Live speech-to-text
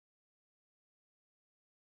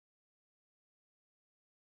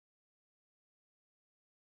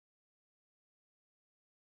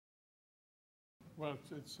Well,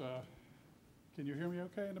 can you hear me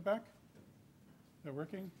okay in the back? Is that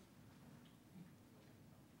working?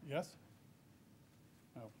 Yes?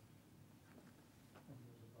 Oh.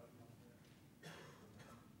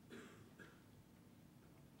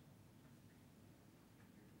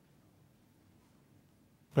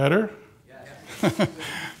 Better? Yes.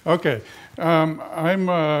 Okay. I'm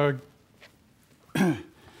an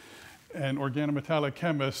organometallic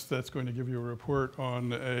chemist that's going to give you a report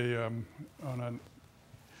on a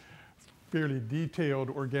fairly detailed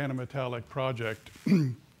organometallic project.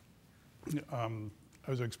 I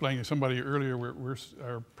was explaining to somebody earlier,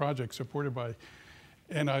 our project's supported by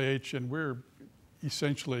NIH, and we're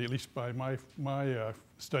essentially, at least by my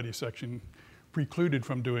study section, precluded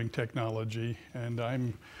from doing technology, and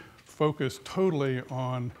I'm focused totally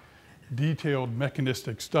on detailed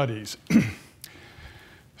mechanistic studies.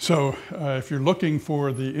 So if you're looking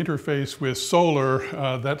for the interface with solar,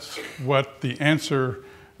 that's what the ANSER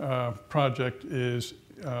project is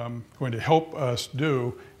going to help us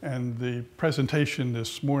do, and the presentation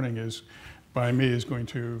this morning by me is going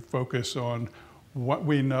to focus on what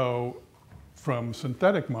we know from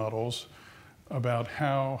synthetic models about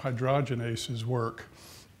how hydrogenases work.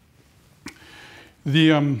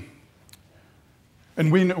 And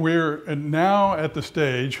we're now at the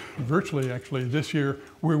stage, virtually actually this year,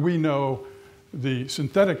 where we know the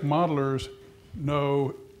synthetic modelers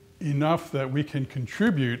know enough that we can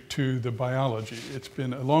contribute to the biology. It's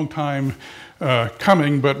been a long time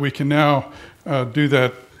coming, but we can now do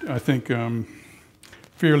that, I think,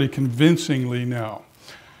 fairly convincingly now.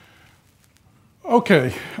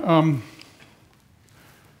 Okay,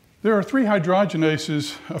 there are 3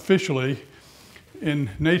 hydrogenases officially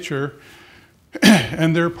in nature,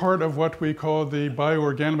 and they're part of what we call the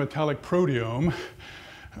bioorganometallic proteome,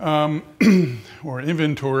 or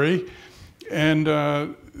inventory. And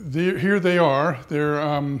here they are. They're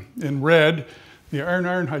in red. The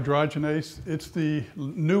iron-iron hydrogenase, it's the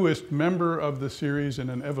newest member of the series in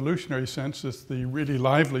an evolutionary sense. It's the really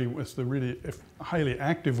lively, it's the really highly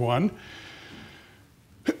active one.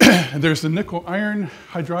 There's the nickel-iron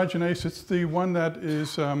hydrogenase. It's the one that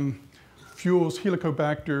fuels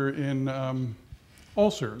Helicobacter in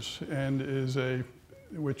ulcers, and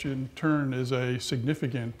which in turn is a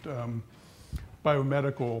significant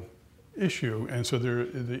biomedical issue. And so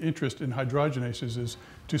the interest in hydrogenases is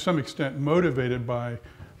to some extent motivated by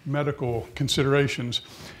medical considerations.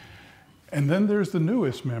 And then there's the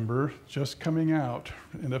newest member just coming out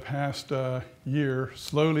in the past year,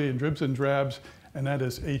 slowly in dribs and drabs, and that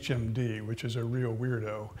is HMD, which is a real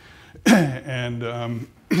weirdo. And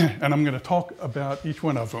I'm going to talk about each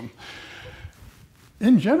one of them.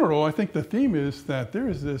 In general, I think the theme is that there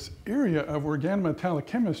is this area of organometallic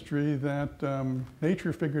chemistry that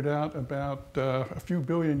nature figured out about a few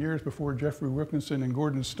billion years before Jeffrey Wilkinson and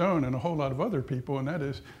Gordon Stone and a whole lot of other people, and that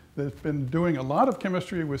is they've been doing a lot of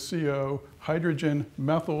chemistry with CO, hydrogen,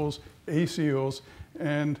 methyls, acyls,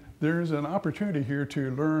 and there's an opportunity here to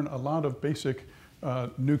learn a lot of basic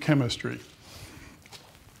new chemistry.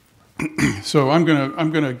 So I'm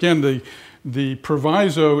gonna again, the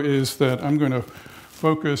proviso is that I'm going to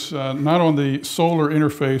focus not on the solar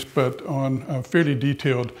interface, but on fairly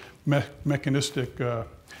detailed mechanistic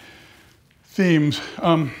themes.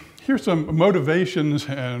 Here's some motivations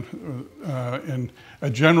and, in a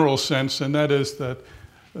general sense, and that is that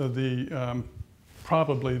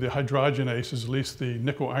probably the hydrogenases, at least the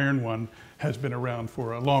nickel-iron one, has been around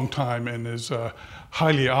for a long time and is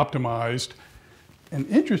highly optimized. An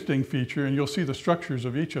interesting feature, and you'll see the structures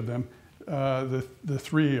of each of them, the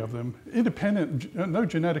 3 of them, independent, no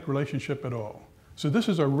genetic relationship at all. So this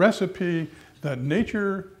is a recipe that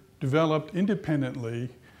nature developed independently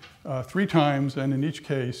 3 times, and in each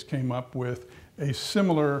case came up with a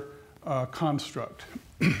similar construct.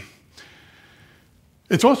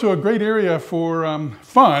 It's also a great area for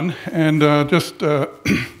fun, and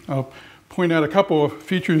I'll point out a couple of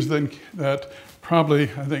features that probably,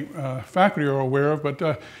 I think, faculty are aware of, but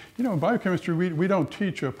you know, in biochemistry, we don't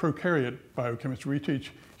teach prokaryote biochemistry. We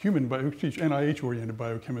teach we teach NIH-oriented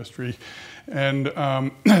biochemistry. And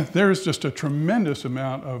there's just a tremendous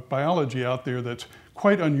amount of biology out there that's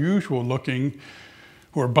quite unusual looking,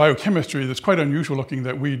 or biochemistry that's quite unusual looking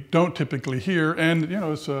that we don't typically hear. And, you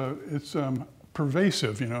know, it's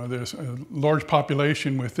pervasive. You know, there's a large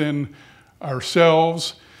population within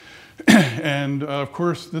ourselves. And of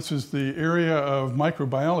course, this is the area of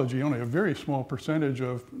microbiology. Only a very small percentage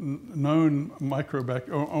of known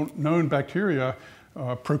bacteria,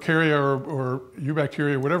 prokarya or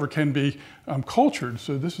eubacteria, whatever, can be cultured.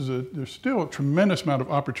 So there's still a tremendous amount of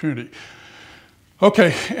opportunity.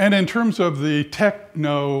 Okay, and in terms of the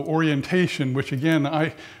techno orientation, which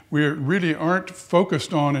again, we really aren't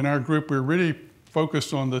focused on in our group, we're really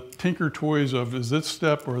focused on the tinker toys of is this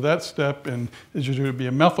step or that step, and is it going to be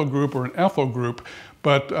a methyl group or an ethyl group?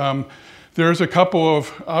 But there's a couple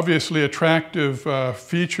of obviously attractive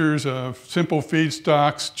features of simple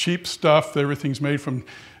feedstocks, cheap stuff, everything's made from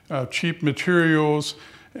cheap materials,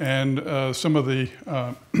 and some of the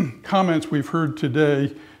comments we've heard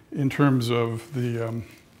today in terms of the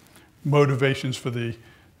motivations for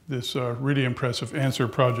this really impressive ANSER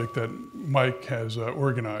project that Mike has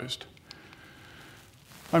organized.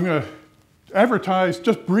 I'm going to advertise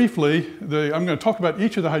just briefly, I'm going to talk about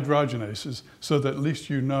each of the hydrogenases so that at least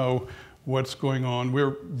you know what's going on.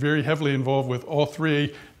 We're very heavily involved with all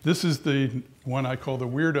three. This is the one I call the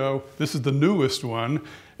weirdo. This is the newest one,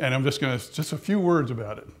 and I'm just a few words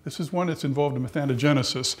about it. This is one that's involved in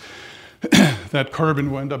methanogenesis. That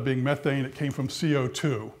carbon will end up being methane. It came from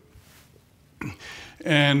CO2.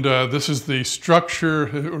 And this is the structure,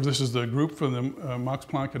 or this is the group from the Max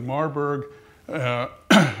Planck and Marburg,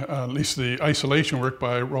 at least the isolation work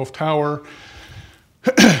by Rolf Tauer.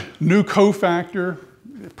 New cofactor,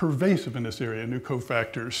 pervasive in this area, new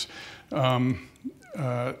cofactors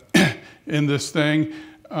in this thing.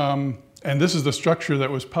 And this is the structure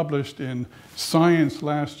that was published in Science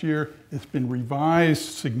last year. It's been revised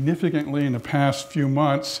significantly in the past few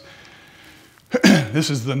months.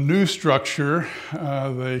 This is the new structure.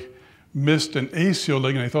 They missed an acyl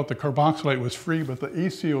ligand. They thought the carboxylate was free, but the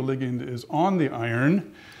acyl ligand is on the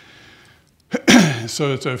iron.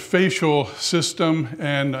 So it's a facial system,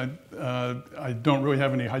 and I don't really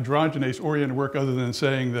have any hydrogenase-oriented work other than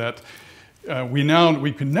saying that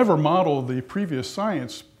we can never model the previous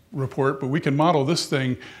science report, but we can model this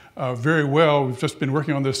thing very well. We've just been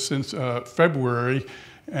working on this since February.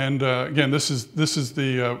 And again, this is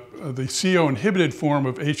the CO-inhibited form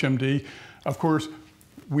of HMD. Of course,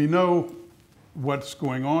 we know what's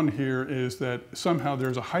going on here is that somehow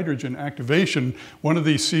there's a hydrogen activation. One of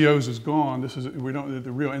these COs is gone.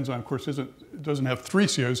 The real enzyme, of course, doesn't have 3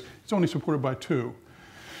 COs. It's only supported by 2.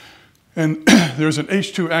 And there's an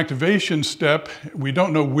H2 activation step. We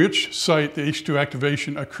don't know which site the H2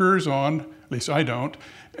 activation occurs on, at least I don't.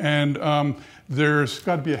 And there's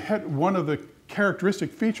got to be one of the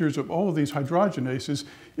characteristic features of all of these hydrogenases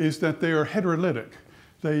is that they are heterolytic.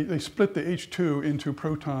 They split the H2 into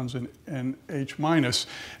protons and H minus,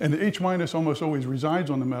 and the H minus almost always resides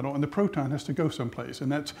on the metal, and the proton has to go someplace.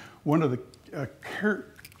 And that's one of the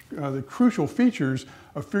crucial features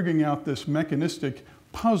of figuring out this mechanistic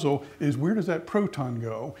puzzle is where does that proton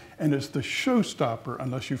go? And it's the showstopper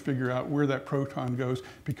unless you figure out where that proton goes,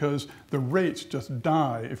 because the rates just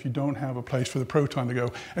die if you don't have a place for the proton to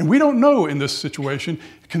go. And we don't know in this situation,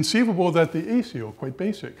 conceivable that the acyl, quite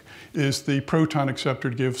basic, is the proton acceptor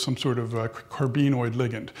to give some sort of carbenoid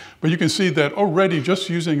ligand. But you can see that already just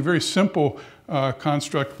using a very simple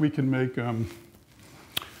construct, we can make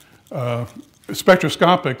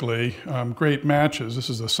spectroscopically great matches. This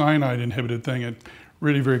is a cyanide inhibited thing. It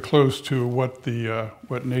really very close to what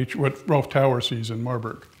Rolf Tauer sees in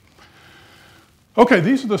Marburg. Okay,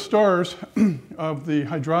 these are the stars of the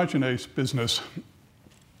hydrogenase business.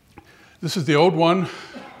 This is the old one,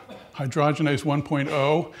 hydrogenase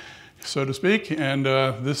 1.0, so to speak, and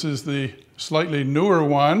this is the slightly newer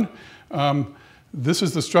one. This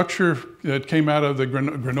is the structure that came out of the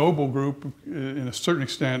Grenoble group, in a certain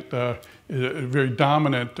extent, a very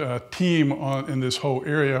dominant team in this whole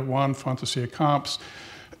area, Juan Fantasia Camps.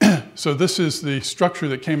 So this is the structure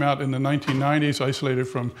that came out in the 1990s, isolated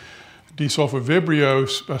from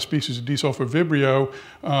D-sulfur-vibrio, a species of D-sulfur-vibrio.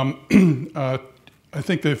 I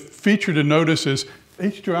think the feature to notice is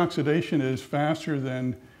H2 oxidation is faster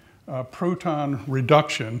than proton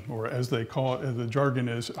reduction, or as they call it, the jargon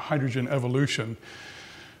is hydrogen evolution.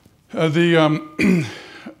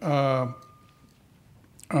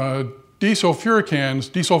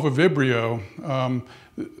 D-sulfuricans, D-sulfur-vibrio,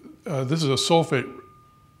 this is a sulfate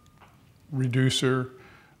reducer,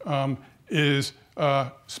 is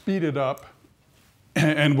speeded up.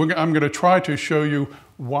 And I'm going to try to show you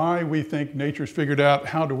why we think nature's figured out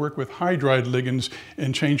how to work with hydride ligands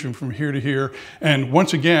and change them from here to here. And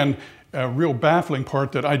once again, a real baffling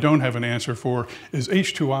part that I don't have an answer for is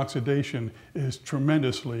H2 oxidation is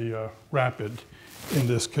tremendously rapid in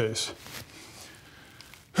this case.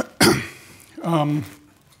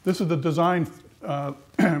 This is the design,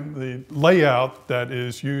 the layout that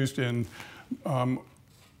is used in the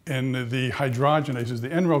hydrogenases. The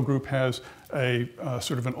NREL group has a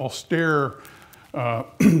sort of an austere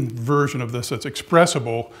version of this that's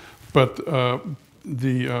expressible, but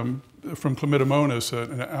the from Chlamydomonas,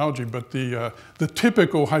 an algae, but the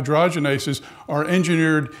typical hydrogenases are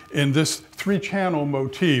engineered in this 3-channel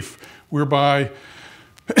motif, whereby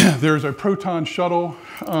there's a proton shuttle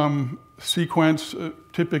sequence,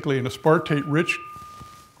 typically in a aspartate-rich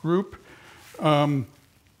group.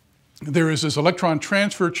 There is this electron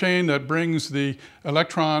transfer chain that brings the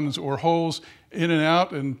electrons or holes in and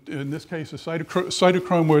out, and in this case, a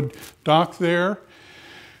cytochrome would dock there.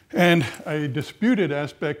 And a disputed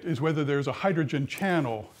aspect is whether there's a hydrogen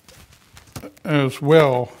channel as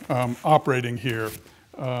well operating here,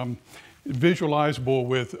 visualizable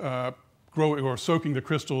with growing or soaking the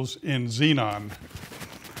crystals in xenon.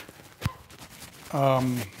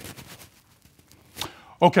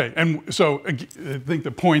 Okay, and so I think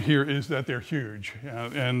the point here is that they're huge,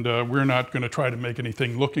 and we're not going to try to make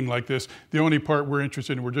anything looking like this. The only part we're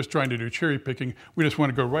interested in, we're just trying to do cherry picking. We just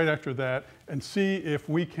want to go right after that and see if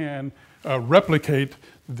we can replicate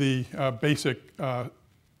the basic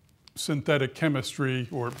synthetic chemistry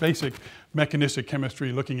or basic mechanistic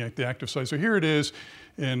chemistry looking at the active site. So here it is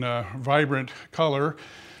in vibrant color.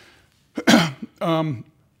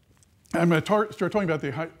 I'm going to start talking about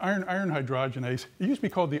the iron hydrogenase. It used to be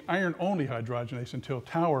called the iron-only hydrogenase until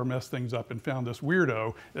Tower messed things up and found this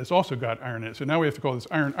weirdo that's also got iron in it. So now we have to call this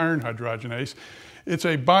iron-iron hydrogenase. It's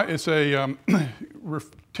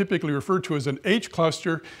typically referred to as an H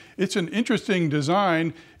cluster. It's an interesting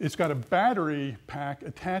design. It's got a battery pack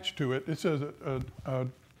attached to it. It's a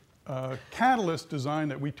catalyst design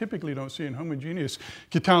that we typically don't see in homogeneous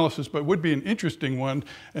catalysis, but would be an interesting one,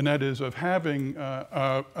 and that is of having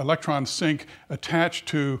electron sink attached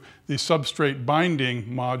to the substrate binding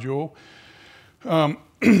module.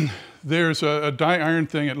 There's a di-iron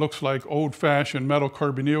thing. It looks like old-fashioned metal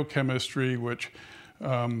carbonyl chemistry, which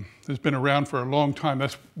has been around for a long time.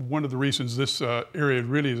 That's one of the reasons this area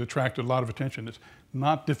really has attracted a lot of attention. It's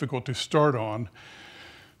not difficult to start on.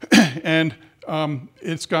 And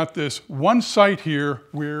it's got this one site here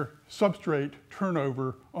where substrate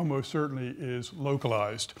turnover almost certainly is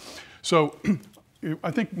localized. So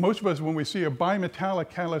I think most of us, when we see a bimetallic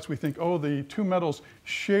catalyst, we think, oh, the two metals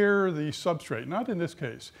share the substrate. Not in this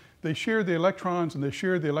case. They share the electrons and they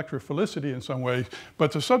share the electrophilicity in some way,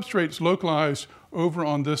 but the substrate's localized over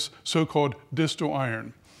on this so-called distal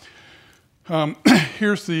iron.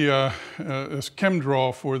 Here's the this chem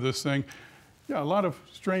draw for this thing. Yeah, a lot of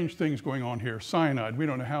strange things going on here. Cyanide, we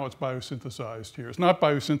don't know how it's biosynthesized here. It's not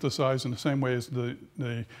biosynthesized in the same way as the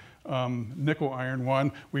nickel iron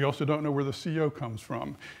one. We also don't know where the CO comes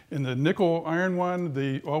from. In the nickel iron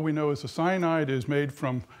one, all we know is the cyanide is made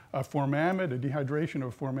from a formamide, a dehydration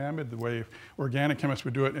of formamide, the way organic chemists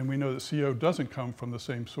would do it, and we know that CO doesn't come from the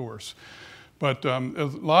same source. But a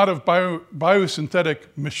lot of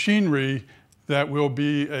biosynthetic machinery that will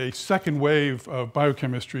be a second wave of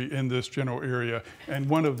biochemistry in this general area. And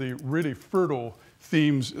one of the really fertile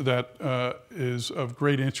themes that is of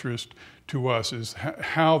great interest to us is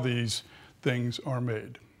how these things are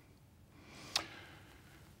made.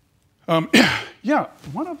 Yeah,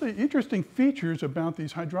 one of the interesting features about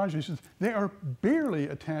these hydrogenases is they are barely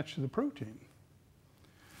attached to the protein.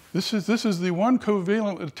 This is the one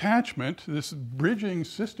covalent attachment, this bridging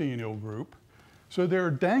cysteine group. So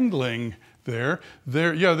they're dangling there.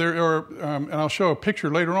 There are, and I'll show a picture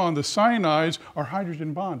later on, the cyanides are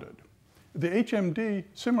hydrogen bonded. The HMD,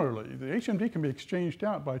 similarly, the HMD can be exchanged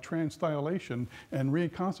out by transthiolation and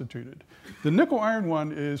reconstituted. The nickel iron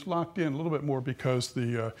one is locked in a little bit more because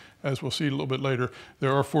as we'll see a little bit later,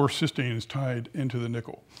 there are 4 cysteines tied into the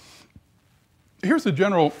nickel. Here's the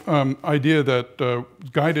general idea that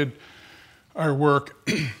guided our work,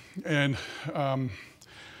 and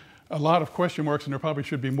a lot of question marks, and there probably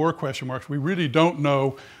should be more question marks. We really don't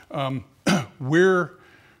know where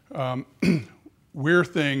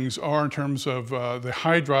things are in terms of the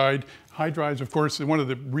hydride. Hydrides, of course, one of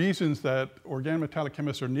the reasons that organometallic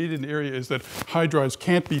chemists are needed in the area is that hydrides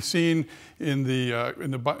can't be seen in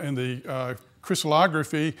the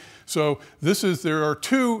crystallography. So there are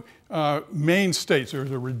 2 main states.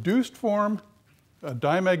 There's a reduced form, a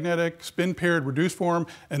diamagnetic spin-paired reduced form,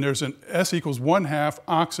 and there's an S = 1/2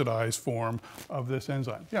 oxidized form of this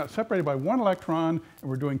enzyme. Yeah, it's separated by 1 electron, and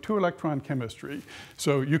we're doing 2-electron chemistry.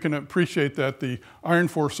 So you can appreciate that the iron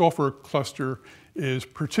 4 sulfur cluster is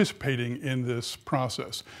participating in this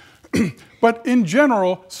process. But in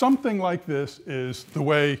general, something like this is the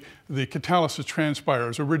way the catalysis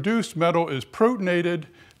transpires. A reduced metal is protonated,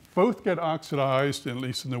 both get oxidized, at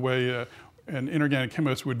least in the way an inorganic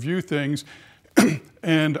chemist would view things.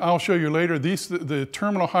 And I'll show you later, the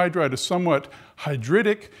terminal hydride is somewhat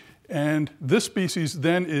hydritic, and this species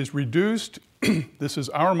then is reduced. This is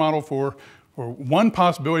our model for or one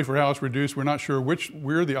possibility for how it's reduced. We're not sure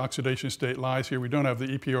where the oxidation state lies here. We don't have the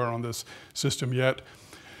EPR on this system yet.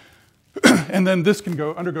 And then this can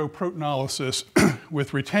undergo protonylysis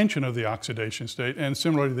with retention of the oxidation state, and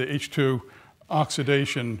similarly the H2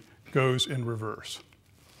 oxidation goes in reverse.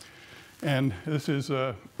 And this is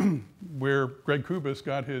where Greg Kubas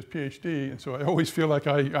got his PhD, and so I always feel like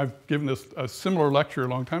I've given this a similar lecture a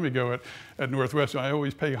long time ago at Northwestern. I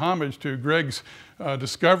always pay homage to Greg's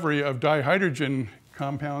discovery of dihydrogen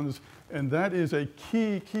compounds, and that is a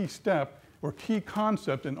key step or key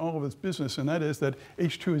concept in all of this business, and that is that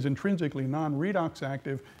H2 is intrinsically non-redox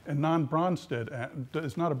active and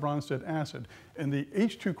it's not a Bronsted acid. And the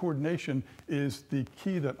H2 coordination is the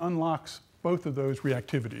key that unlocks both of those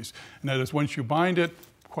reactivities. And that is once you bind it,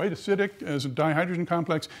 quite acidic as a dihydrogen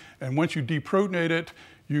complex, and once you deprotonate it,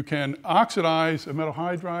 you can oxidize a metal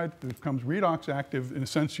hydride. It becomes redox active. In a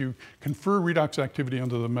sense, you confer redox activity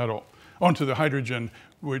onto the hydrogen,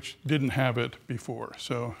 which didn't have it before.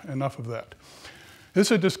 So enough of that. This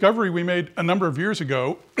is a discovery we made a number of years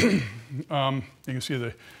ago. You can see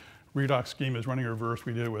the redox scheme is running reverse.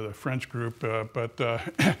 We did it with a French group,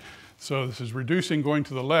 so this is reducing going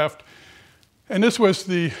to the left. And this was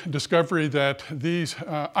the discovery that these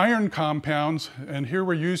iron compounds, and here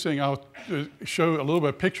we're using, I'll show a little bit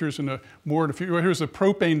of pictures in a few. Here's the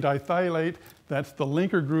propane dithiolate. That's the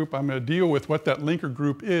linker group. I'm going to deal with what that linker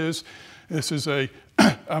group is. This is a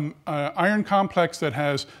iron complex that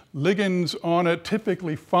has ligands on it,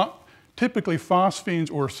 typically phosphines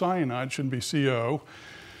or cyanide, shouldn't be CO.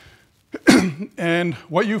 And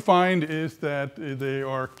what you find is that they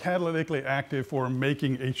are catalytically active for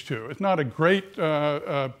making H2. It's not a great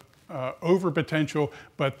overpotential,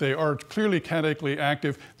 but they are clearly catalytically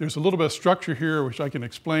active. There's a little bit of structure here, which I can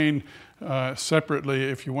explain separately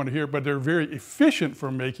if you want to hear, but they're very efficient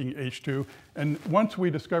for making H2. And once we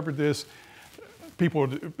discovered this, people,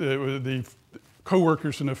 the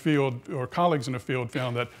co-workers in the field or colleagues in the field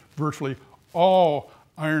found that virtually all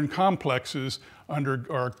iron complexes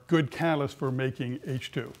are good catalysts for making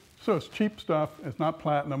H2. So it's cheap stuff, it's not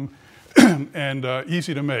platinum, and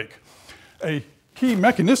easy to make. A key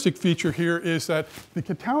mechanistic feature here is that the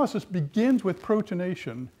catalysis begins with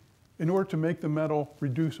protonation in order to make the metal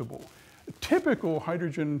reducible. A typical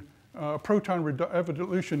hydrogen proton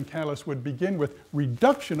evolution catalyst would begin with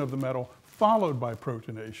reduction of the metal followed by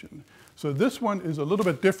protonation. So this one is a little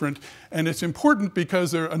bit different, and it's important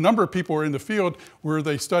because there are a number of people are in the field where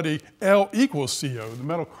they study L equals CO, the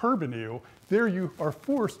metal carbonyl. There you are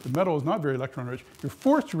forced, the metal is not very electron rich, you're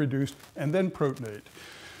forced to reduce and then protonate.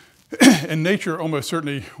 And nature almost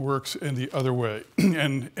certainly works in the other way.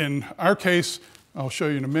 And in our case, I'll show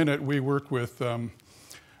you in a minute, we work with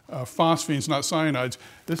phosphines, not cyanides.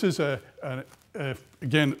 This is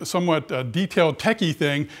again, a somewhat detailed techie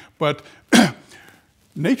thing, but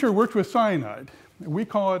nature worked with cyanide. We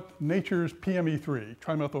call it nature's PME3,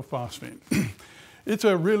 trimethylphosphine. It's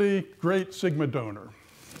a really great sigma donor.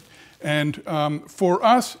 And for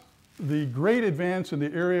us, the great advance in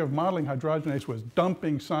the area of modeling hydrogenase was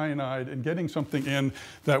dumping cyanide and getting something in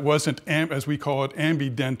that wasn't, as we call it,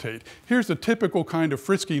 ambidentate. Here's the typical kind of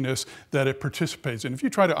friskiness that it participates in. If you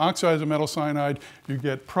try to oxidize a metal cyanide,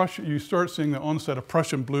 you start seeing the onset of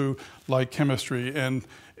Prussian blue-like chemistry, and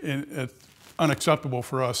it's unacceptable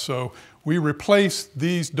for us. So we replace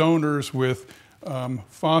these donors with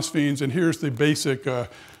phosphines, and here's the basic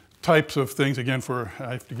types of things. Again,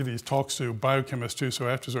 I have to give these talks to biochemists too, so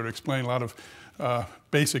I have to sort of explain a lot of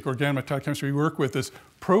basic organometallic chemistry. We work with this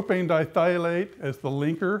propane dithiolate as the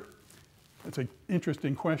linker. That's an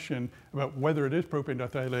interesting question about whether it is propane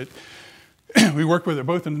dithiolate. We work with it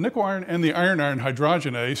both in the nickel iron and the iron-iron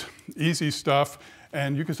hydrogenase. Easy stuff.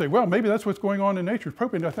 And you can say, well, maybe that's what's going on in nature.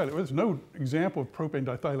 Propane dithiolate. Well, there's no example of propane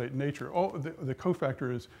dithiolate in nature. All the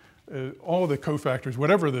cofactor is all the cofactors,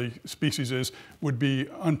 whatever the species is, would be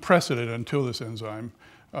unprecedented until this enzyme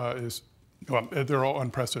well, they're all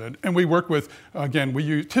unprecedented. And we work with, again,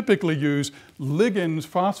 we typically use ligands,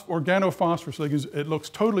 organophosphorus ligands. It looks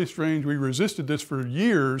totally strange. We resisted this for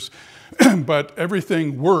years, but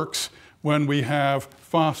everything works when we have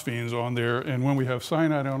phosphines on there, and when we have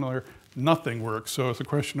cyanide on there, nothing works. So it's a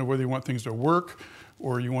question of whether you want things to work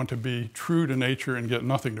or you want to be true to nature and get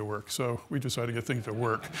nothing to work. So we decided to get things to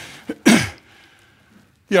work.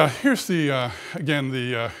 Yeah, here's the, again,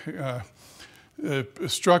 the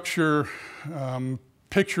structure,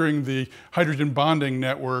 picturing the hydrogen bonding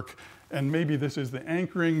network, and maybe this is the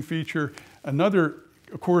anchoring feature. Another,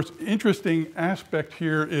 of course, interesting aspect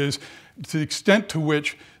here is to the extent to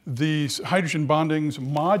which these hydrogen bondings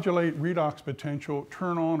modulate redox potential,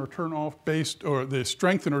 turn on or turn off based, or they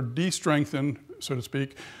strengthen or de-strengthen so to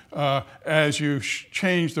speak, as you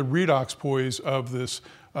change the redox poise of this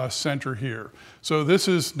center here. So this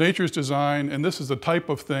is nature's design, and this is the type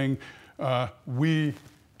of thing we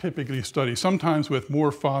typically study, sometimes with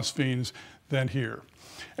more phosphines than here.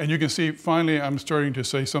 And you can see, finally, I'm starting to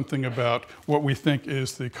say something about what we think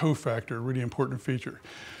is the cofactor, a really important feature.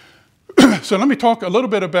 So let me talk a little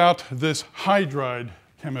bit about this hydride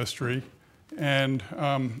chemistry and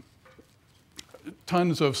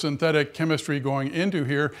tons of synthetic chemistry going into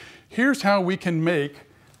here. Here's how we can make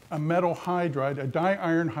a metal hydride, a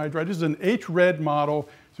diiron hydride. This is an H-red model.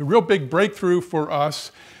 It's a real big breakthrough for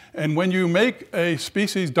us. And when you make a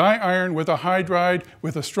species diiron with a hydride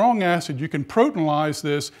with a strong acid, you can protonylize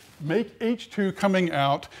this, make H2 coming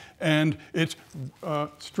out, and it's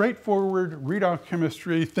straightforward redox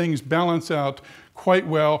chemistry. Things balance out quite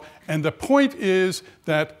well. And the point is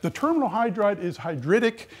that the terminal hydride is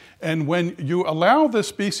hydridic, and when you allow the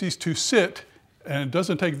species to sit, and it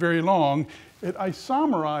doesn't take very long, it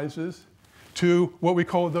isomerizes to what we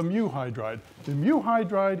call the mu hydride. The mu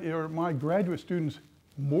hydride are my graduate students'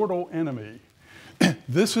 mortal enemy.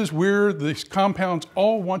 This is where these compounds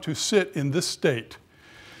all want to sit in this state.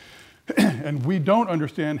 And we don't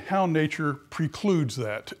understand how nature precludes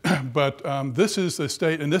that. But this is the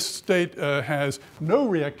state, and this state has no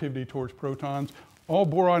reactivity towards protons. All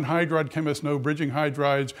boron hydride chemists know bridging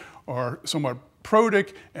hydrides are somewhat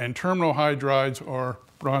protic, and terminal hydrides are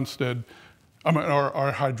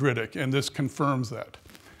are hydridic, and this confirms that.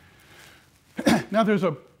 Now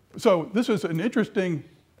so this is an interesting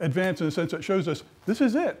advance in the sense that shows us this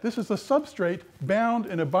is it. This is the substrate bound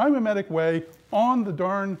in a biomimetic way on the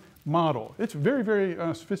darn model. It's very, very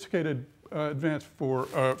sophisticated advance for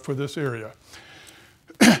this area.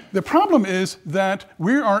 The problem is that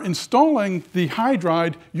we are installing the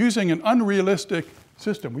hydride using an unrealistic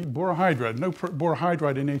system. We borohydride, no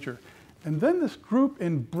borohydride in nature. And then this group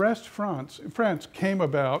in Brest, France came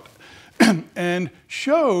about and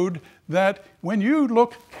showed that when you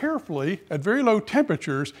look carefully at very low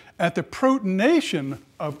temperatures at the protonation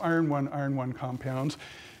of iron 1 compounds,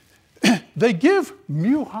 they give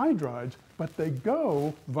mu hydrides, but they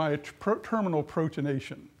go via terminal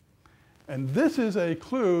protonation. And this is a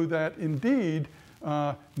clue that indeed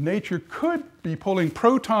nature could be pulling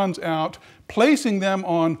protons out, placing them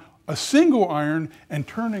on a single iron, and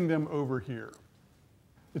turning them over here.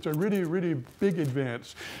 It's a really, really big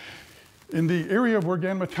advance. In the area of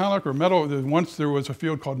organometallic or metal, once there was a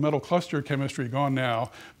field called metal cluster chemistry, gone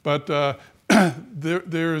now, but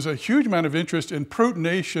there is a huge amount of interest in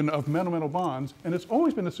protonation of metal-metal bonds, and it's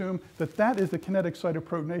always been assumed that that is the kinetic site of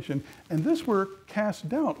protonation, and this work casts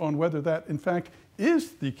doubt on whether that, in fact,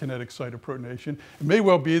 is the kinetic site of protonation. It may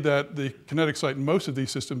well be that the kinetic site in most of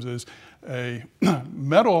these systems is a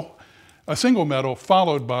single metal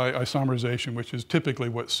followed by isomerization, which is typically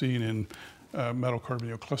what's seen in metal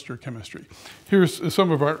carbonyl cluster chemistry. Here's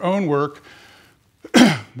some of our own work.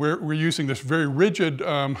 We're using this very rigid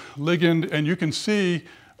ligand, and you can see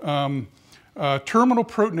terminal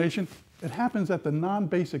protonation. It happens at the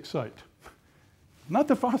non-basic site, not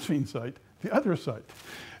the phosphine site, the other site.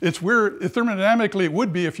 It's where thermodynamically it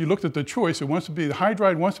would be if you looked at the choice. It wants to be, the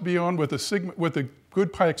hydride wants to be on with the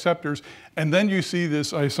good pi acceptors, and then you see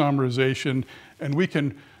this isomerization, and we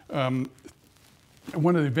can,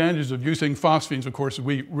 one of the advantages of using phosphines, of course, is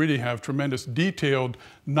we really have tremendous detailed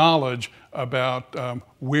knowledge about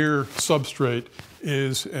where substrate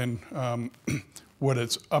is and what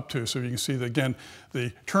it's up to. So you can see, that, again,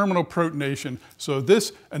 the terminal protonation. So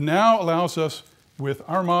this now allows us, with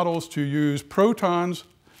our models, to use protons,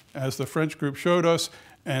 as the French group showed us,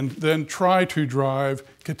 and then try to drive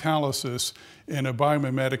catalysis in a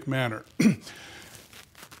biomimetic manner.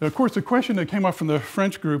 Now, of course, the question that came up from the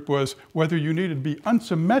French group was whether you needed to be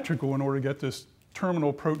unsymmetrical in order to get this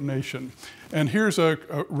terminal protonation. And here's a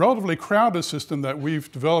relatively crowded system that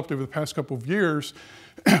we've developed over the past couple of years,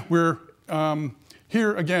 where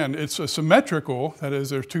here, again, it's a symmetrical, that is,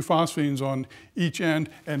 there's two phosphines on each end,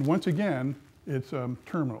 and once again, it's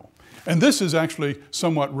terminal. And this is actually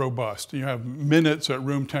somewhat robust. You have minutes at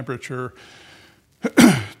room temperature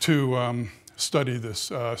to study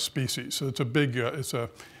this species. So it's a big, it's a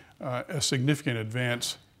significant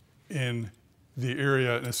advance in the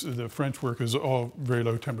area. The French work is all very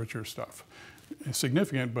low temperature stuff. It's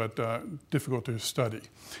significant, but difficult to study.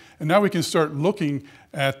 And now we can start looking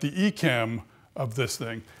at the echem of this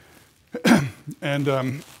thing.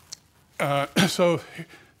 And so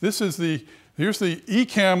this is here's the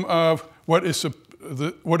echem of what is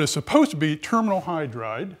supposed to be terminal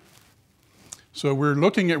hydride. So we're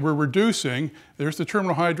reducing, there's the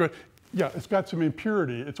terminal hydride. Yeah, it's got some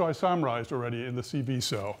impurity. It's isomerized already in the CV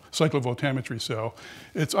cell, cyclovoltammetry cell.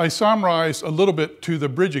 It's isomerized a little bit to the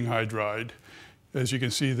bridging hydride, as you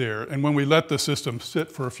can see there. And when we let the system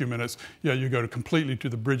sit for a few minutes, yeah, you go completely to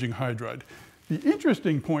the bridging hydride. The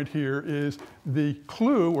interesting point here is the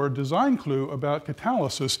clue or design clue about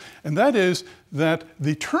catalysis, and that is that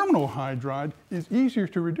the terminal hydride is easier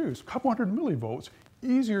to reduce, a couple hundred millivolts,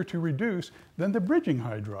 easier to reduce than the bridging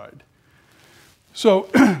hydride. So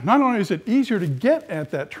not only is it easier to get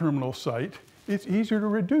at that terminal site, it's easier to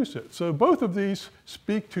reduce it. So both of these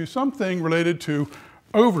speak to something related to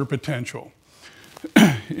overpotential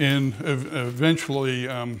in eventually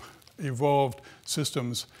evolved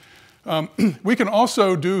systems. We can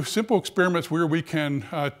also do simple experiments where we can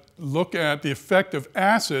look at the effect of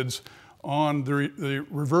acids on the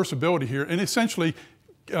reversibility here and essentially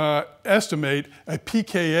estimate a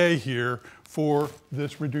pKa here for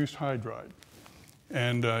this reduced hydride.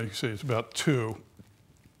 And you see it's about 2.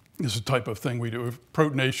 This is the type of thing we do. With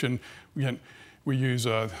protonation, we use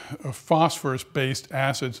phosphorus-based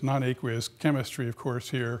acids, non-aqueous chemistry, of course,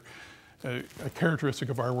 here. A characteristic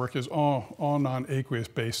of our work is all non-aqueous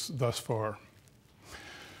based thus far.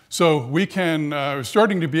 So we can,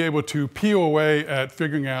 starting to be able to peel away at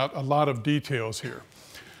figuring out a lot of details here.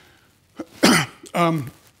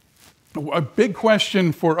 A big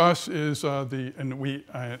question for us is, and we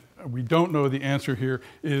don't know the answer here,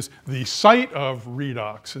 is the site of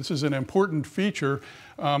redox. This is an important feature.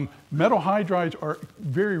 Metal hydrides are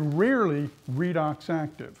very rarely redox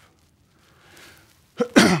active.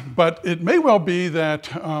 But it may well be that,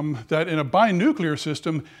 that in a binuclear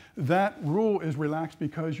system, that rule is relaxed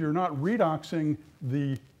because you're not redoxing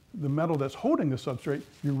the metal that's holding the substrate,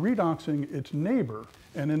 you're redoxing its neighbor,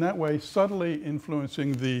 and in that way subtly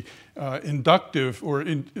influencing the inductive or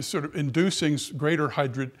sort of inducing greater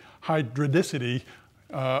hydridicity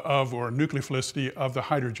or nucleophilicity of the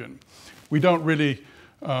hydrogen. We don't really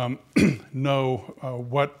know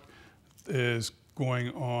what is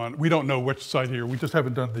going on. We don't know which site here. We just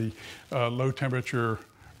haven't done the low temperature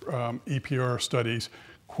EPR studies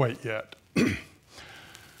quite yet.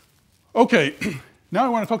 Okay. Now I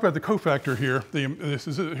want to talk about the cofactor here.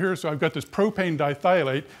 So I've got this propane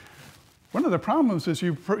dithiolate. One of the problems is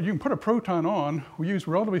you can put a proton on. We use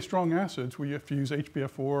relatively strong acids. We have to use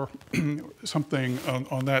HBF4, something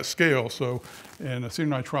on that scale. So in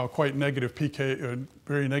acetonitrile, quite negative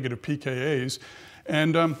very negative pKa's.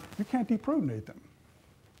 And you can't deprotonate them.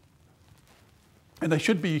 And they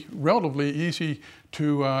should be relatively easy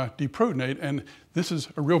to deprotonate. And this is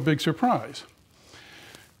a real big surprise.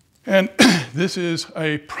 And this is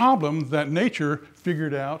a problem that nature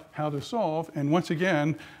figured out how to solve. And once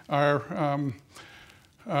again, our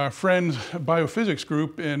friends biophysics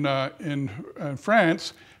group in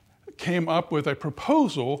France came up with a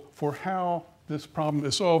proposal for how this problem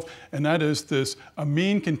is solved, and that is this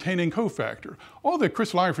amine-containing cofactor. All the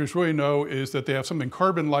crystallographers really know is that they have something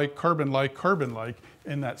carbon-like, carbon-like, carbon-like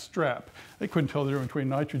in that strap. They couldn't tell the difference between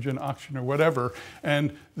nitrogen, oxygen, or whatever.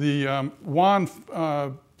 And the Juan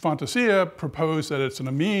Fantasia proposed that it's an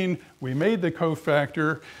amine. We made the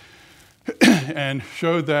cofactor and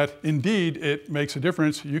showed that indeed it makes a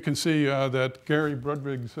difference. You can see that Gary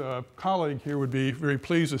Brudvig's colleague here would be very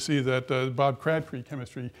pleased to see that Bob Crabtree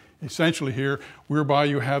chemistry essentially here, whereby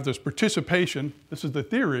you have this participation. This is the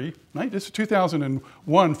theory, right? This is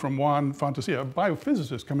 2001 from Juan Fantasia, a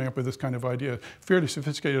biophysicist coming up with this kind of idea, fairly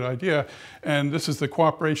sophisticated idea. And this is the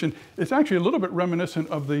cooperation. It's actually a little bit reminiscent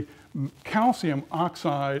of the calcium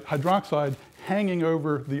oxide, hydroxide hanging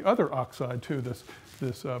over the other oxide too, this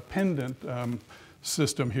pendant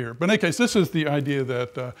system here. But in any case, this is the idea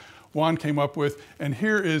that Juan came up with, and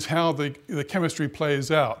here is how the chemistry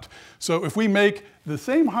plays out. So if we make the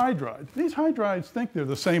same hydride, these hydrides think they're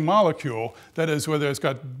the same molecule, that is whether it's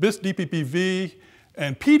got bis DPPV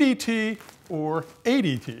and PDT or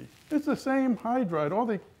ADT. It's the same hydride, all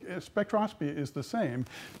the spectroscopy is the same.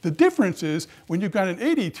 The difference is when you've got an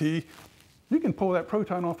ADT, you can pull that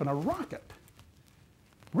proton off in a rocket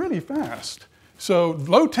really fast. So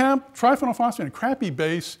low temp, triphenylphosphate, a crappy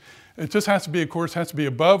base. It just has to be, of course, has to be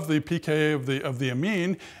above the pKa of the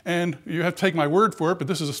amine. And you have to take my word for it, but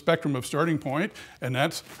this is a spectrum of starting point, and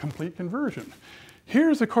that's complete conversion.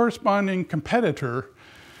 Here's the corresponding competitor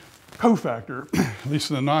cofactor, at least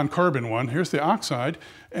the non-carbon one. Here's the oxide.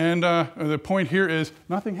 And the point here is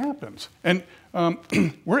nothing happens. And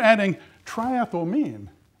we're adding triethylamine.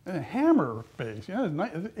 A hammer base, yeah,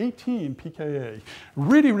 18 pKa,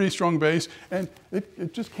 really, really strong base, and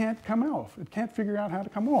it just can't come off. It can't figure out how to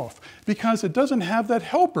come off because it doesn't have that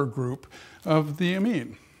helper group of the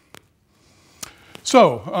amine.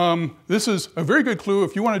 So this is a very good clue.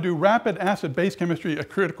 If you want to do rapid acid-base chemistry, a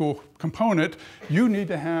critical component, you need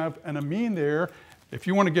to have an amine there. If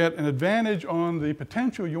you want to get an advantage on the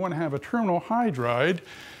potential, you want to have a terminal hydride.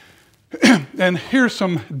 And here's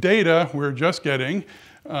some data we're just getting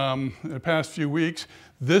in the past few weeks.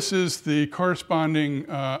 This is the corresponding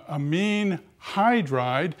amine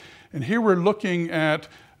hydride. And here we're looking at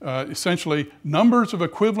essentially numbers of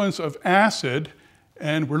equivalents of acid,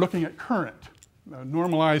 and we're looking at current.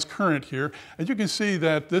 Normalized current here. And you can see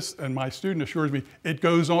that this, and my student assures me, it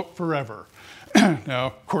goes up forever. Now,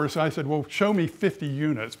 of course, I said, well, show me 50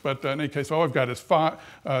 units. But in any case, all I've got is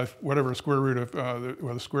whatever square root of,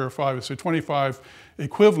 the square of 5 is, so 25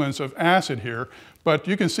 equivalents of acid here. But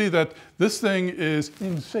you can see that this thing is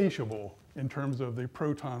insatiable in terms of the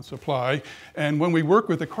proton supply. And when we work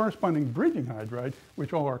with the corresponding bridging hydride,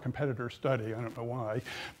 which all our competitors study, I don't know why,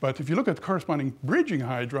 but if you look at the corresponding bridging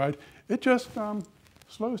hydride, it just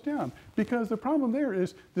slows down. Because the problem there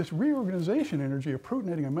is this reorganization energy of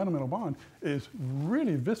protonating a metal-metal bond is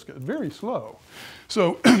really viscous, very slow.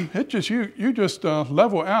 So it just, you just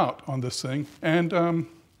level out on this thing, and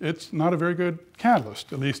it's not a very good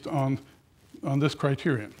catalyst, at least on this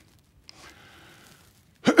criterion.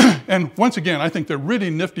 And once again, I think the really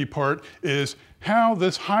nifty part is how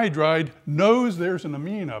this hydride knows there's an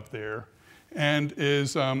amine up there and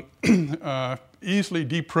is easily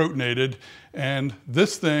deprotonated. And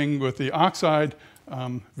this thing with the oxide,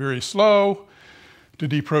 very slow to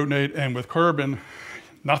deprotonate, and with carbon,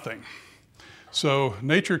 nothing. So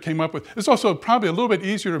nature came up with, it's also probably a little bit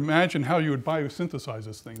easier to imagine how you would biosynthesize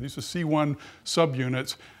this thing. These are C1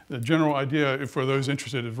 subunits. The general idea for those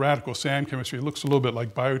interested in radical SAM chemistry, it looks a little bit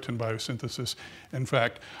like biotin biosynthesis, in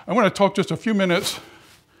fact. I want to talk just a few minutes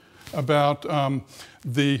about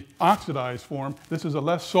the oxidized form. This is a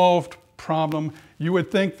less solved problem. You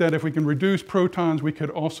would think that if we can reduce protons, we could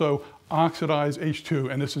also oxidize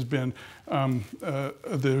H2, and this has been,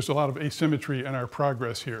 there's a lot of asymmetry in our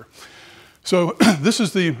progress here. So this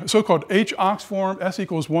is the so-called H-ox form, S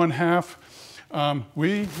equals 1/2.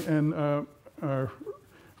 We and our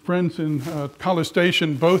friends in College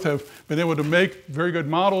Station both have been able to make very good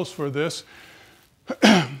models for this.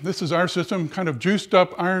 This is our system, kind of juiced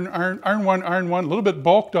up iron 1, a little bit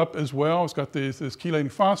bulked up as well. It's got this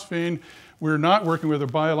chelating phosphine. We're not working with a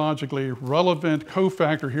biologically relevant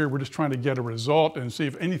cofactor here. We're just trying to get a result and see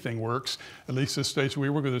if anything works, at least this stage. So we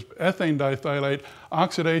work with this ethane dithiolate,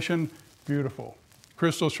 oxidation, beautiful.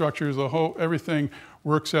 Crystal structures, the whole, everything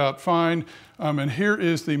works out fine. And here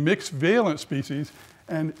is the mixed valent species.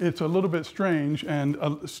 And it's a little bit strange and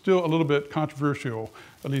still a little bit controversial.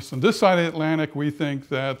 At least on this side of the Atlantic, we think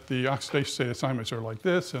that the oxidation state assignments are like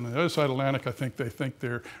this, and on the other side of the Atlantic, I think they think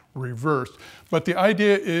they're reversed. But the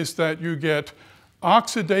idea is that you get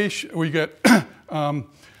oxidation, we get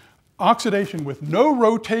oxidation with no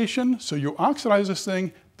rotation, so you oxidize this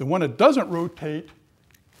thing. The one that doesn't rotate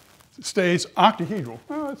stays octahedral.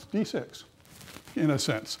 Well, it's D6 in a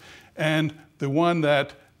sense. And the one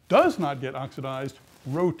that does not get oxidized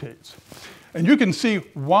rotates. And you can see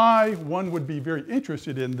why one would be very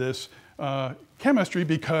interested in this chemistry,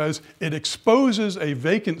 because it exposes a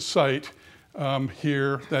vacant site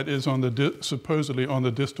here that is on the supposedly on the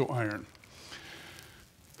distal iron.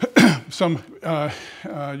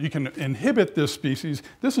 You can inhibit this species.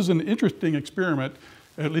 This is an interesting experiment,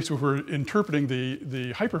 at least if we're interpreting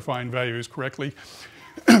the hyperfine values correctly.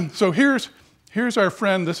 So here's our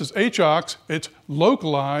friend. This is H-ox. It's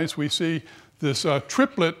localized. We see this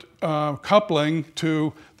triplet coupling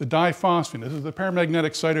to the diphosphine. This is the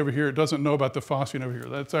paramagnetic site over here. It doesn't know about the phosphine over here.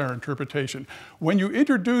 That's our interpretation. When you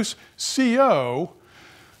introduce CO,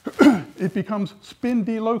 it becomes spin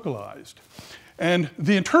delocalized. And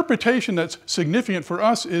the interpretation that's significant for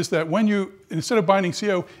us is that when you, instead of binding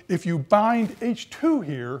CO, if you bind H2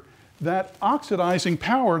 here, that oxidizing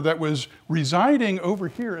power that was residing over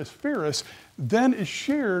here as ferrous then is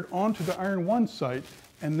shared onto the iron 1 site.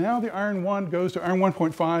 And now the iron 1 goes to iron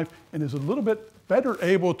 1.5 and is a little bit better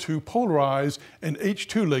able to polarize an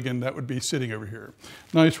H2 ligand that would be sitting over here.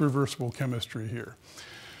 Nice reversible chemistry here.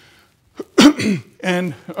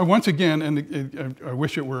 And once again, and I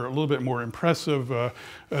wish it were a little bit more impressive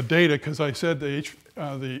data, because I said the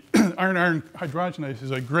iron-iron hydrogenase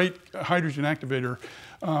is a great hydrogen activator.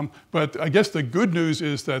 But I guess the good news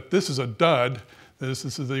is that this is a dud. This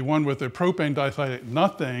is the one with the propane dithiolate,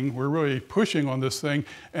 nothing. We're really pushing on this thing.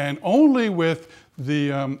 And only with the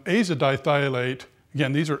azodithiolate,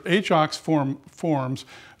 again, these are H-ox forms,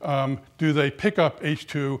 do they pick up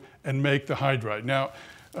H2 and make the hydride. Now,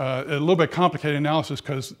 a little bit complicated analysis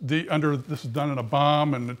because this is done in a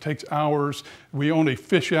bomb and it takes hours. We only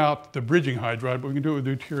fish out the bridging hydride, but we can do it with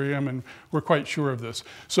deuterium, and we're quite sure of this.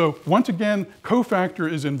 So once again, cofactor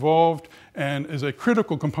is involved and is a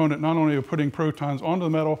critical component not only of putting protons onto the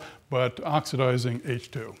metal, but oxidizing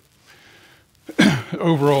H2.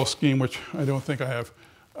 Overall scheme, which I don't think I have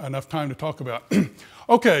enough time to talk about.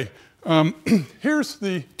 Okay. Here's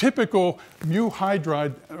the typical mu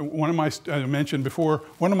hydride, I mentioned before,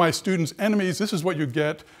 one of my students' enemies. This is what you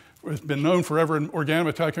get. It's been known forever in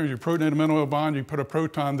organometallic chemistry. You protonate a mineral bond, you put a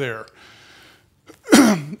proton there.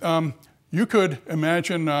 You could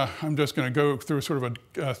imagine, I'm just going to go through sort of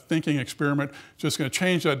a thinking experiment, just going to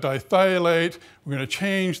change that dithiolate. We're going to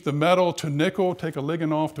change the metal to nickel, take a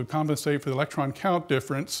ligand off to compensate for the electron count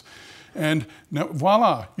difference. And now,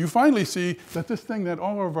 voila, you finally see that this thing that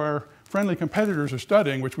all of our friendly competitors are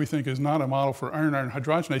studying, which we think is not a model for iron-iron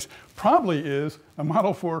hydrogenase, probably is a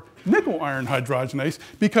model for nickel-iron hydrogenase,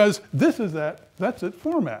 because that's its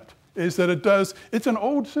format, is that it's an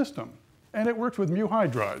old system, and it works with mu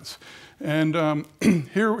hydrides. And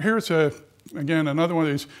here's, again, another one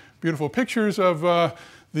of these beautiful pictures of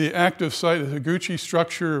the active site, the Higuchi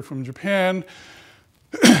structure from Japan.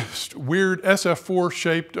 Weird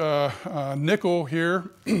SF4-shaped nickel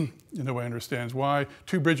here. Nobody understands why.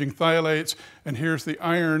 2 bridging thiolates, and here's the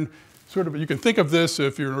iron. Sort of, you can think of this,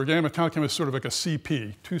 if you're an organometallic chemist, sort of like a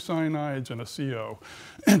CP, 2 cyanides and a CO,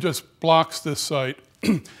 and just blocks this site.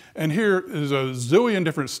 And here is a zillion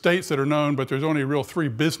different states that are known, but there's only real 3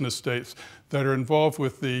 business states that are involved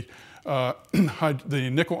with the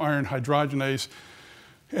nickel-iron hydrogenase.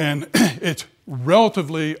 And it's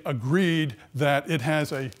relatively agreed that it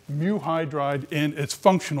has a mu hydride in its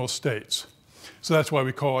functional states. So that's why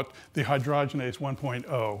we call it the hydrogenase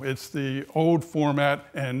 1.0. It's the old format,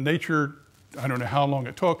 and nature, I don't know how long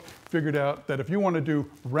it took, figured out that if you want to do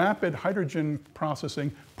rapid hydrogen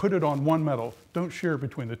processing, put it on one metal. Don't share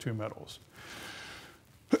between the 2 metals.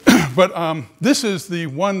 But this is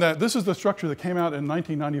the structure that came out in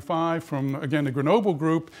 1995 from, again, the Grenoble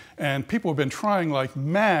group, and people have been trying like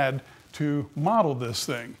mad to model this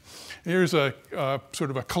thing. Here's a sort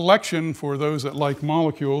of a collection for those that like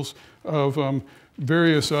molecules of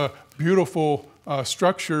various beautiful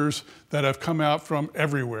structures that have come out from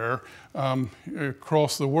everywhere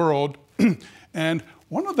across the world. And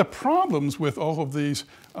one of the problems with all of these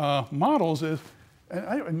models is, and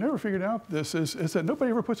I never figured out this, is that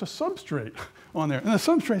nobody ever puts a substrate on there. And the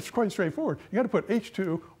substrate's quite straightforward. You got to put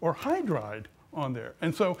H2 or hydride on there.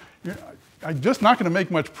 And so I'm just not going to make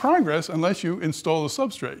much progress unless you install the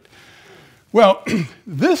substrate. Well,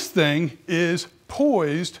 this thing is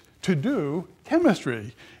poised to do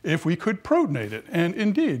chemistry if we could protonate it. And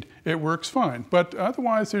indeed, it works fine. But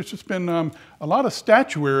otherwise, there's just been a lot of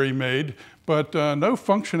statuary made, but no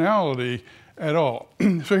functionality at all.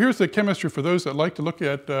 So here's the chemistry for those that like to look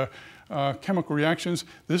at chemical reactions.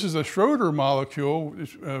 This is a Schroeder molecule,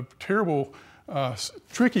 terrible,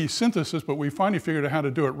 tricky synthesis, but we finally figured out how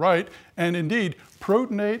to do it right. And indeed,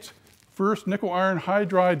 protonates, first nickel-iron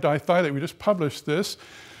hydride dithiolate. We just published this.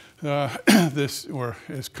 This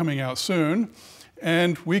is coming out soon.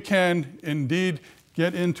 And we can indeed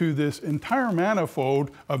get into this entire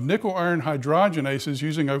manifold of nickel-iron hydrogenases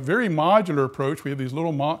using a very modular approach. We have these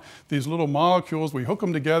little molecules. We hook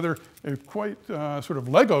them together, a quite sort of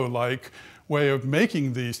Lego-like way of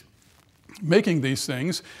making these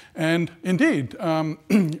things. And indeed,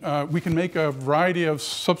 we can make a variety of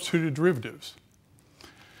substituted derivatives.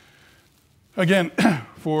 Again, I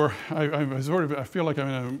feel like I'm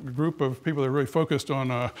in a group of people that are really focused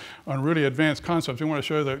on really advanced concepts. I want to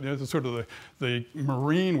show that this is sort of the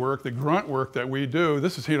marine work, the grunt work that we do.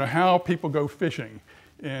 This is how people go fishing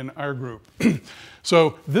in our group.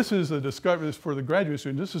 So this is a discovery for the graduate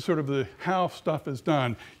student. This is sort of how stuff is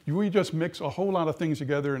done. We just mix a whole lot of things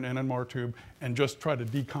together in an NMR tube and just try to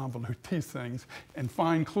deconvolute these things and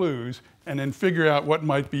find clues and then figure out what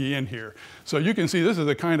might be in here. So you can see this is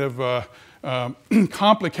a kind of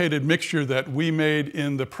complicated mixture that we made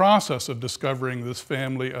in the process of discovering this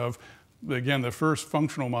family of, again, the first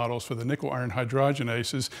functional models for the nickel-iron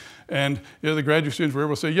hydrogenases. And the graduate students were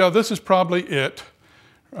able to say, yeah, this is probably it.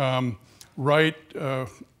 Write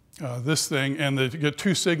this thing, and they get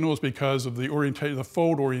 2 signals because of the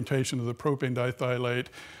fold orientation of the propane dithiolate.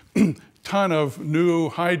 Ton of new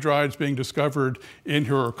hydrides being discovered in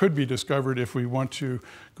here, or could be discovered if we want to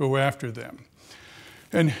go after them.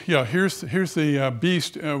 And yeah, here's the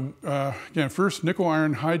beast. Again, first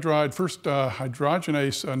nickel-iron hydride, first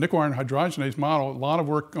hydrogenase, nickel-iron hydrogenase model. A lot of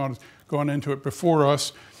work gone into it before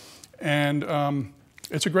us, and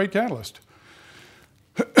it's a great catalyst.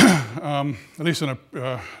 at least in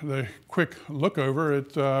the quick look over,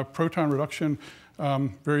 it's proton reduction,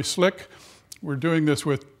 very slick. We're doing this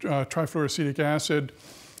with trifluoroacetic acid,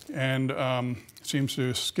 and seems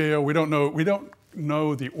to scale. We don't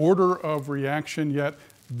know the order of reaction yet.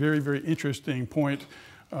 Very, very interesting point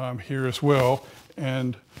here as well.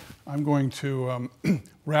 And I'm going to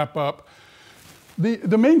wrap up.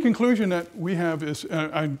 The main conclusion that we have is,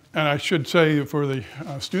 and I should say for the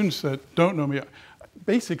students that don't know me,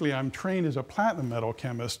 basically I'm trained as a platinum metal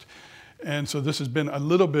chemist. And so this has been a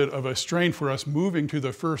little bit of a strain for us moving to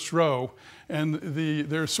the first row. And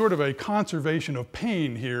there's sort of a conservation of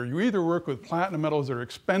pain here. You either work with platinum metals that are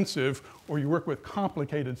expensive, or you work with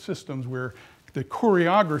complicated systems where the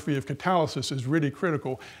choreography of catalysis is really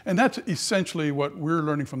critical. And that's essentially what we're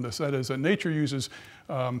learning from this. That is that nature uses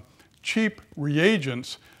cheap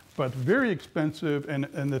reagents, but very expensive, and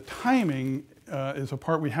the timing is a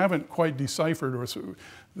part we haven't quite deciphered, or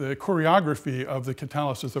the choreography of the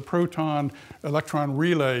catalysis. The proton-electron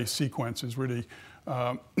relay sequence is really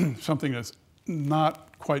something that's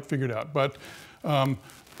not quite figured out. But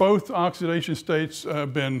both oxidation states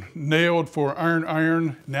have been nailed for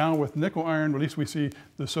iron-iron. Now with nickel-iron, at least we see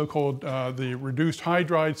the so-called the reduced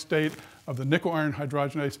hydride state of the nickel-iron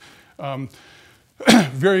hydrogenase.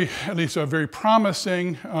 At least a very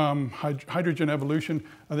promising hydrogen evolution.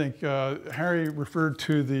 I think Harry referred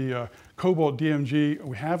to the cobalt DMG.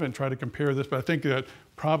 We haven't tried to compare this, but I think that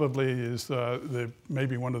probably is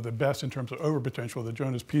maybe one of the best in terms of overpotential, the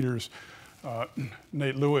Jonas Peters,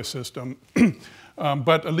 Nate Lewis system.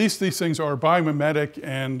 But at least these things are biomimetic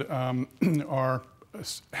and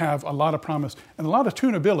have a lot of promise and a lot of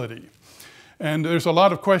tunability. And there's a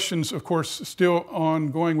lot of questions, of course, still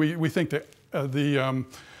ongoing. We think that the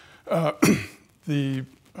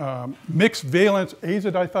mixed valence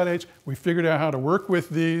azodithionates, we figured out how to work with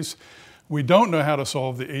these. We don't know how to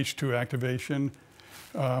solve the H2 activation.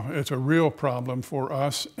 It's a real problem for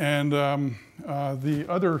us. And the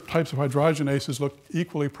other types of hydrogenases look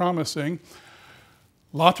equally promising.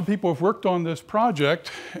 Lots of people have worked on this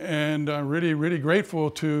project, and I'm really, really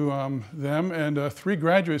grateful to them. And 3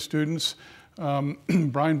 graduate students,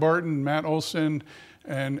 Brian Barton, Matt Olson,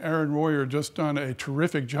 and Aaron Royer, just done a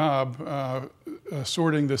terrific job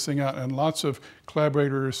sorting this thing out, and lots of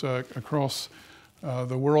collaborators across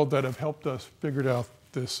the world that have helped us figure out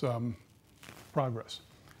this progress.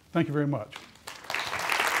 Thank you very much.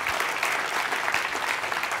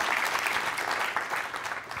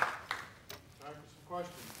 Time for some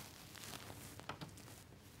questions.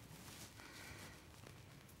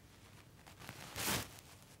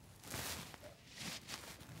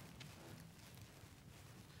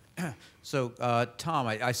 So, Tom,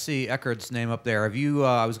 I see Eckart's name up there. Have you?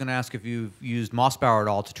 I was going to ask if you've used Mossbauer at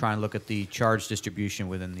all to try and look at the charge distribution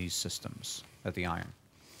within these systems at the iron.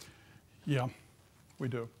 Yeah, we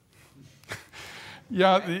do.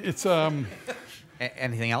 Yeah, it's.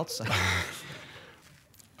 Anything else?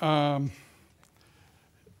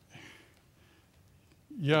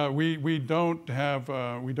 Yeah, we don't have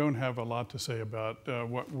a lot to say about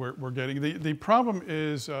what we're getting. The problem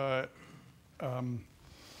is.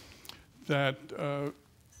 That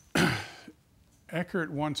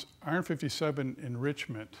Eckert wants iron 57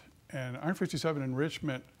 enrichment, and iron 57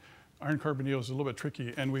 enrichment, iron carbonyl is a little bit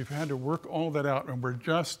tricky, and we've had to work all that out, and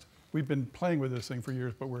we've been playing with this thing for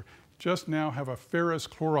years, but we're just now have a ferrous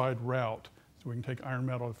chloride route, so we can take iron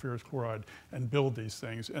metal and ferrous chloride and build these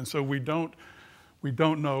things. And so we don't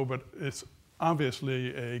know, but it's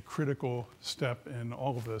obviously a critical step in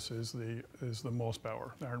all of this is the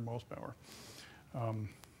Mossbauer, the iron Mossbauer.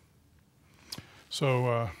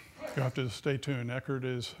 So you have to stay tuned. Eckert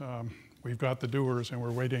is, we've got the doers, and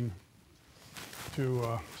we're waiting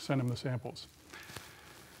to send them the samples.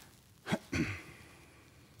 I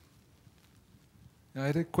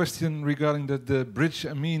had a question regarding the bridge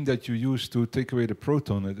amine that you use to take away the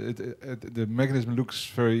proton. The mechanism looks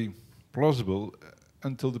very plausible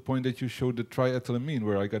until the point that you showed the triethylamine,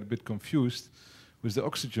 where I got a bit confused with the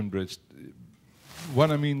oxygen bridge.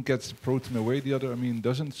 One amine gets the proton away, the other amine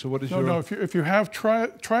doesn't. So what is your... No, if you have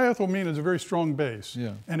triethylamine is a very strong base,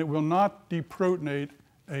 yeah, and it will not deprotonate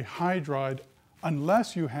a hydride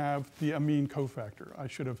unless you have the amine cofactor.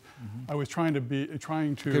 I was trying to.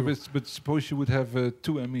 Okay, but suppose you would have 2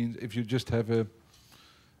 amines. If you just have a,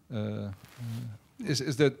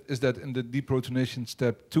 is that in the deprotonation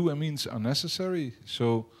step 2 amines are necessary?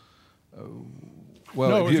 So, well,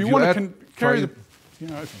 no, if you want to carry the.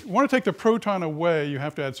 If you want to take the proton away, you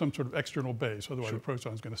have to add some sort of external base. Otherwise, sure, the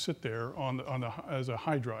proton is going to sit there as a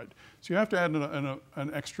hydride. So you have to add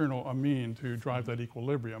an external amine to drive that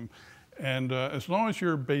equilibrium. And as long as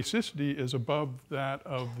your basicity is above that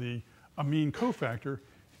of the amine cofactor,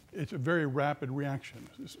 it's a very rapid reaction.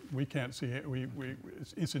 We can't see it.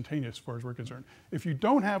 It's instantaneous as far as we're concerned. If you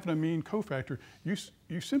don't have an amine cofactor,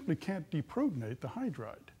 you simply can't deprotonate the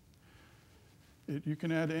hydride. You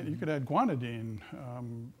could add guanidine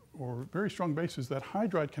or very strong bases. That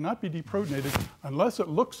hydride cannot be deprotonated unless it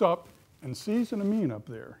looks up and sees an amine up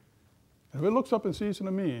there. If it looks up and sees an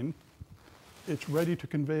amine, it's ready to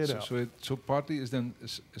convey it out. So partly is then a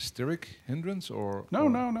steric hindrance, or?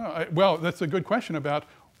 No. Well, that's a good question about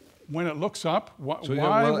when it looks up. So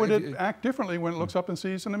why would it act differently when it looks up and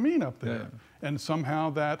sees an amine up there? Yeah. And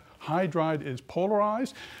somehow that hydride is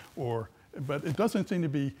polarized, but it doesn't seem to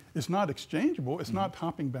be. It's not exchangeable. It's not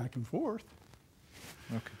hopping back and forth.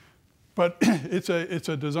 Okay. But it's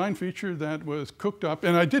a design feature that was cooked up,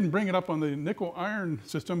 and I didn't bring it up on the nickel-iron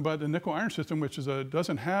system, but the nickel-iron system, which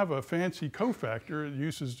doesn't have a fancy cofactor, it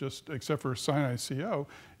uses just, except for cyanide CO,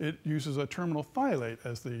 it uses a terminal thiolate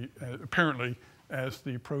as apparently as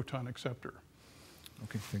the proton acceptor.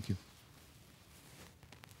 Okay, thank you.